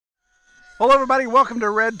Hello everybody, welcome to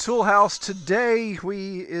Red Tool House. Today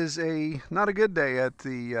is not a good day at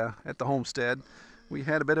the homestead. We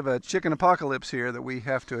had a bit of a chicken apocalypse here that we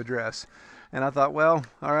have to address. And I thought, well,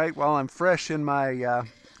 all right, while I'm fresh in my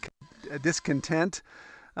discontent,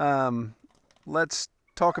 let's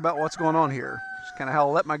talk about what's going on here. Just kind of how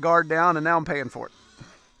I let my guard down and now I'm paying for it.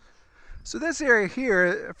 So this area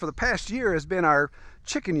here for the past year has been our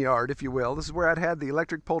chicken yard, if you will. This is where I'd had the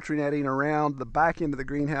electric poultry netting around the back end of the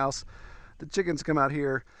greenhouse. The chickens come out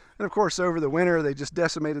here, and of course over the winter they just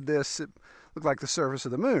decimated this. It looked like the surface of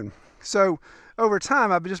the moon. So over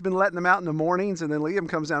time I've just been letting them out in the mornings, and then Liam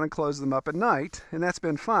comes down and closes them up at night, and that's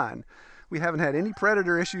been fine. We haven't had any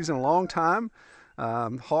predator issues in a long time.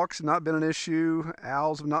 Hawks have not been an issue.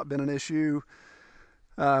 Owls have not been an issue.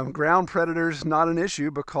 Ground predators not an issue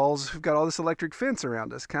because we've got all this electric fence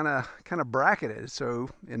around us, kind of bracketed. So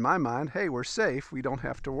in my mind, hey, we're safe. We don't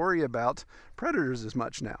have to worry about predators as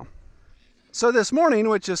much now. So this morning,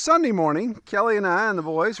 which is Sunday morning, Kelly and I and the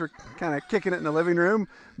boys were kind of kicking it in the living room,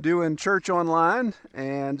 doing church online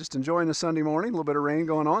and just enjoying the Sunday morning, a little bit of rain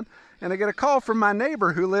going on. And I get a call from my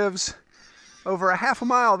neighbor who lives over a half a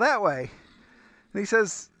mile that way. And he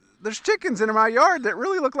says, there's chickens in my yard that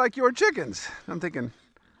really look like your chickens. I'm thinking,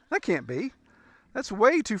 that can't be. That's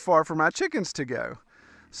way too far for my chickens to go.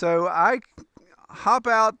 So I hop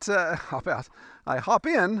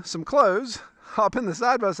in some clothes, hop in the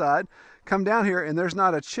side-by-side, come down here, and there's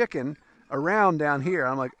not a chicken around down here.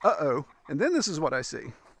 I'm like, uh-oh. And then this is what I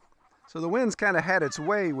see. So the wind's kind of had its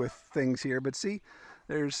way with things here, but see,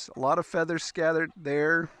 there's a lot of feathers scattered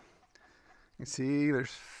there. You see,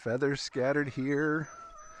 there's feathers scattered here.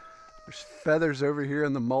 There's feathers over here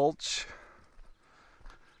in the mulch.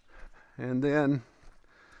 And then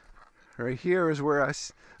right here is where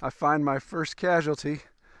I find my first casualty.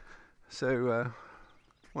 So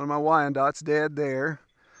one of my Wyandottes dead there.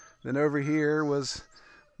 Then over here was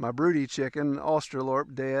my broody chicken,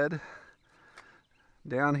 Australorp, dead.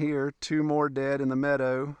 Down here, two more dead in the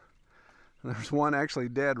meadow. There's one actually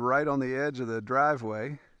dead right on the edge of the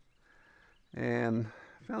driveway. And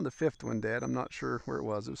I found the fifth one dead. I'm not sure where it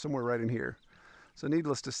was. It was somewhere right in here. So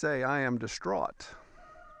needless to say, I am distraught.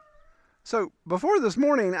 So before this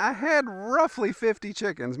morning, I had roughly 50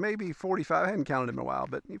 chickens, maybe 45. I hadn't counted them in a while,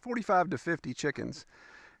 but 45 to 50 chickens.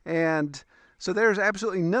 And so there's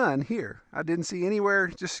absolutely none here. I didn't see anywhere,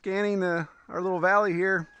 just scanning our little valley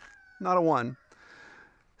here, not a one.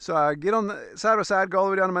 So I get on the side by side, go all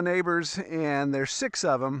the way down to my neighbors, and there's 6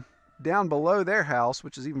 of them down below their house,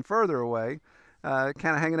 which is even further away, kind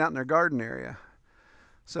of hanging out in their garden area.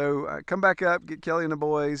 So I come back up, get Kelly and the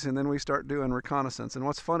boys, and then we start doing reconnaissance. And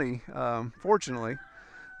what's funny, fortunately,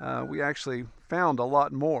 we actually found a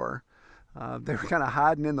lot more. They were kind of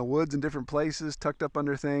hiding in the woods in different places, tucked up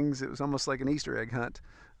under things. It was almost like an Easter egg hunt,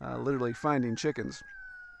 literally finding chickens.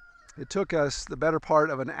 It took us the better part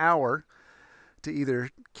of an hour to either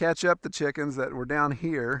catch up the chickens that were down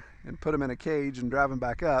here and put them in a cage and drive them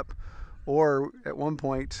back up, or at one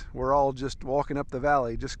point we're all just walking up the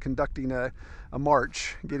valley, just conducting a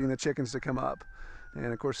march, getting the chickens to come up.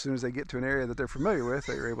 And of course, as soon as they get to an area that they're familiar with,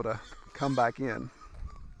 they were able to come back in.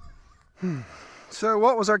 So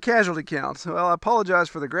what was our casualty count? Well, I apologize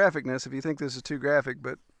for the graphicness if you think this is too graphic,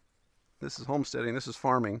 but this is homesteading, this is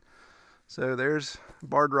farming. So there's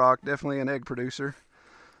Barred Rock, definitely an egg producer.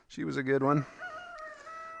 She was a good one.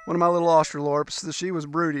 One of my little Australorps, she was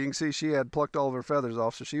broody. You can see she had plucked all of her feathers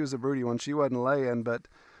off, so she was a broody one. She wasn't laying, but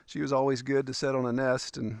she was always good to set on a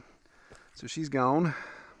nest, and so she's gone.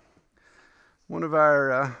 One of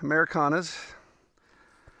our Americanas,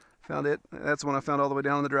 found it. That's one I found all the way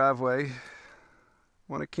down the driveway.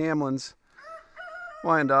 One of Camlin's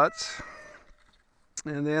Wyandottes,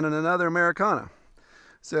 and then another Americana.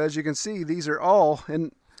 So as you can see, these are all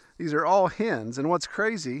hens. And what's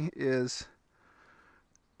crazy is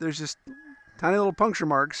there's just tiny little puncture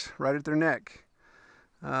marks right at their neck.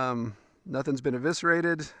 Nothing's been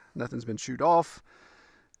eviscerated, nothing's been chewed off.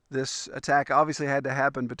 This attack obviously had to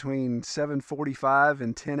happen between 7:45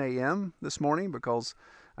 and 10 a.m. this morning because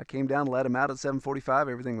I came down, let them out at 7:45,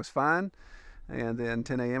 everything was fine. And then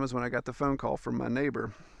 10 a.m. is when I got the phone call from my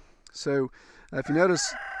neighbor. So if you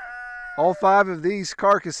notice, all 5 of these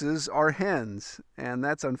carcasses are hens, and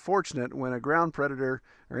that's unfortunate when a ground predator,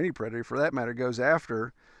 or any predator for that matter, goes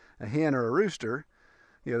after a hen or a rooster.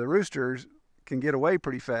 You know, the roosters can get away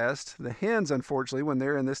pretty fast. The hens, unfortunately, when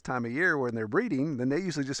they're in this time of year when they're breeding, then they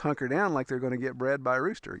usually just hunker down like they're going to get bred by a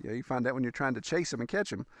rooster. You know, you find that when you're trying to chase them and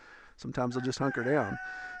catch them, sometimes they'll just hunker down.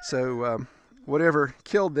 So whatever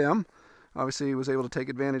killed them, obviously he was able to take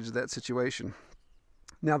advantage of that situation.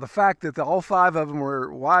 Now the fact that all 5 of them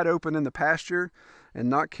were wide open in the pasture and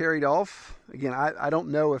not carried off. Again, I don't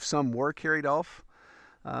know if some were carried off.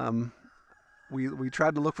 We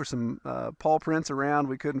tried to look for some paw prints around.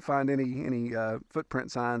 We couldn't find any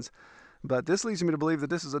footprint signs. But this leads me to believe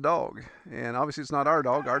that this is a dog. And obviously it's not our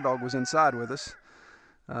dog. Our dog was inside with us.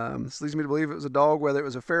 This leads me to believe it was a dog, whether it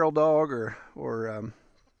was a feral dog or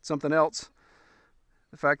something else.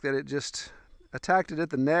 The fact that it just attacked it at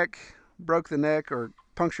the neck, broke the neck, or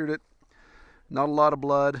punctured it. Not a lot of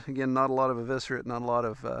blood. Again, not a lot of eviscerate, not a lot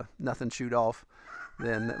of nothing chewed off.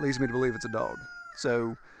 Then that leads me to believe it's a dog.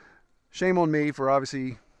 So shame on me for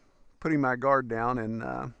obviously putting my guard down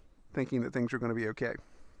and thinking that things are going to be okay.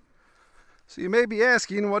 So you may be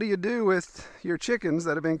asking, what do you do with your chickens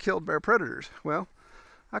that have been killed by predators? Well,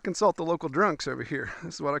 I consult the local drunks over here.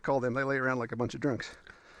 This is what I call them. They lay around like a bunch of drunks.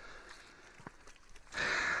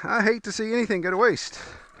 I hate to see anything go to waste.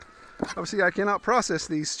 Obviously, I cannot process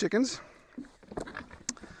these chickens.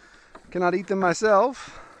 Cannot eat them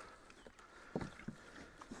myself.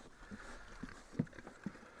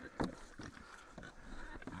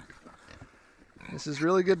 This is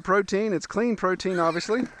really good protein. It's clean protein,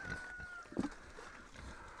 obviously.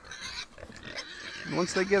 And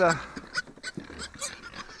once they get a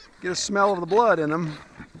smell of the blood in them,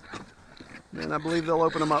 then I believe they'll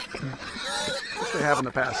open them up, which they have in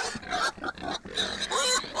the past.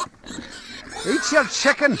 Eat your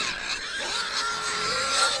chicken!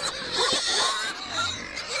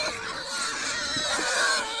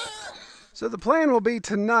 So the plan will be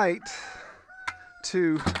tonight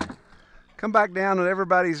to come back down when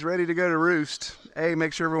everybody's ready to go to roost.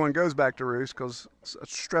 Make sure everyone goes back to roost, because a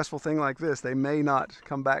stressful thing like this, they may not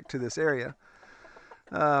come back to this area.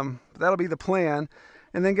 That'll be the plan,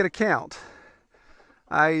 and then get a count.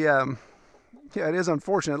 Yeah, it is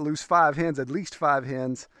unfortunate to lose 5 hens, at least 5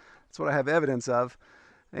 hens. That's what I have evidence of,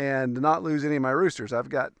 and not lose any of my roosters. I've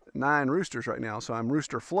got 9 roosters right now, so I'm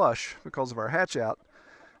rooster flush because of our hatch out.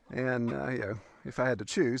 And you know, if I had to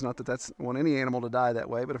choose, not that that's want any animal to die that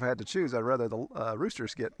way, but if I had to choose, I'd rather the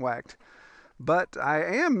roosters get whacked. But I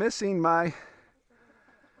am missing my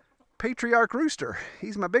patriarch rooster.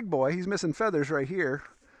 He's my big boy. He's missing feathers right here,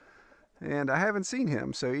 and I haven't seen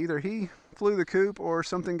him. So either he flew the coop or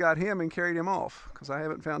something got him and carried him off, because I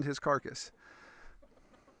haven't found his carcass.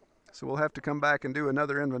 So we'll have to come back and do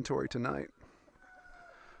another inventory tonight.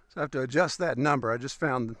 So I have to adjust that number. I just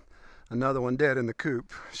found another one dead in the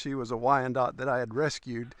coop. She was a Wyandotte that I had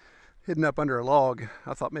rescued, hidden up under a log.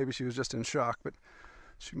 I thought maybe she was just in shock, but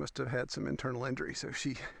she must have had some internal injury, so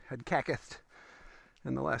she had cacathed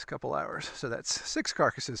in the last couple hours. So that's 6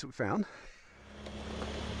 carcasses we found.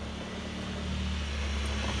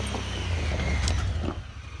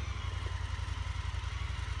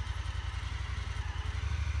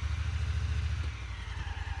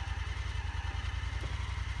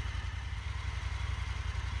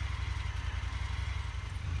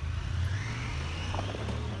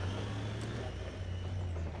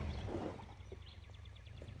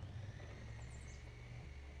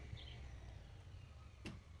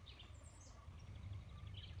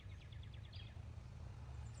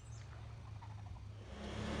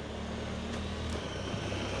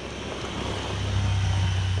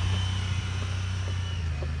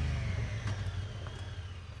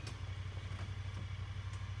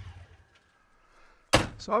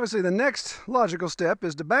 So obviously the next logical step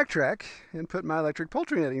is to backtrack and put my electric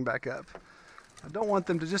poultry netting back up. I don't want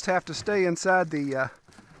them to just have to stay inside the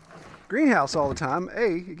greenhouse all the time.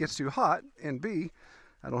 A, it gets too hot, and B,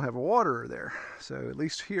 I don't have a waterer there. So at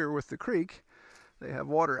least here with the creek, they have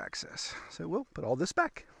water access. So we'll put all this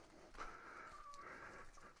back.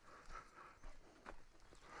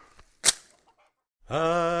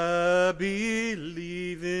 I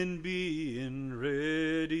believe in being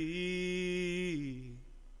ready.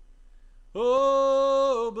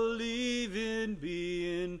 Oh, believe in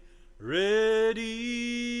being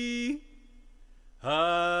ready.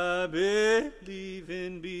 I believe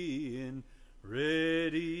in being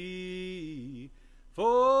ready,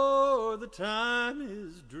 for the time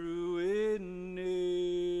is drawing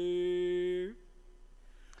near.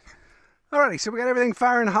 Alrighty, so we got everything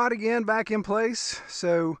firing hot again, back in place.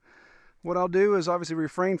 So what I'll do is obviously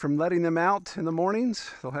refrain from letting them out in the mornings.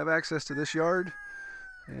 They'll have access to this yard.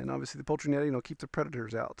 And obviously the poultry netting will keep the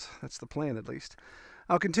predators out. That's the plan, at least.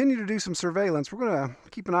 I'll continue to do some surveillance. We're going to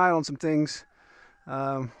keep an eye on some things.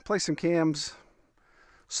 Place some cams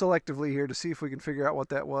selectively here to see if we can figure out what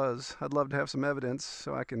that was. I'd love to have some evidence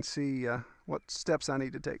so I can see what steps I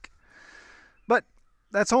need to take. But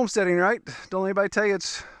that's homesteading, right? Don't let anybody tell you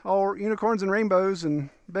it's all unicorns and rainbows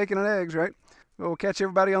and bacon and eggs, right? We'll catch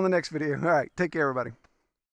everybody on the next video. All right, take care, everybody.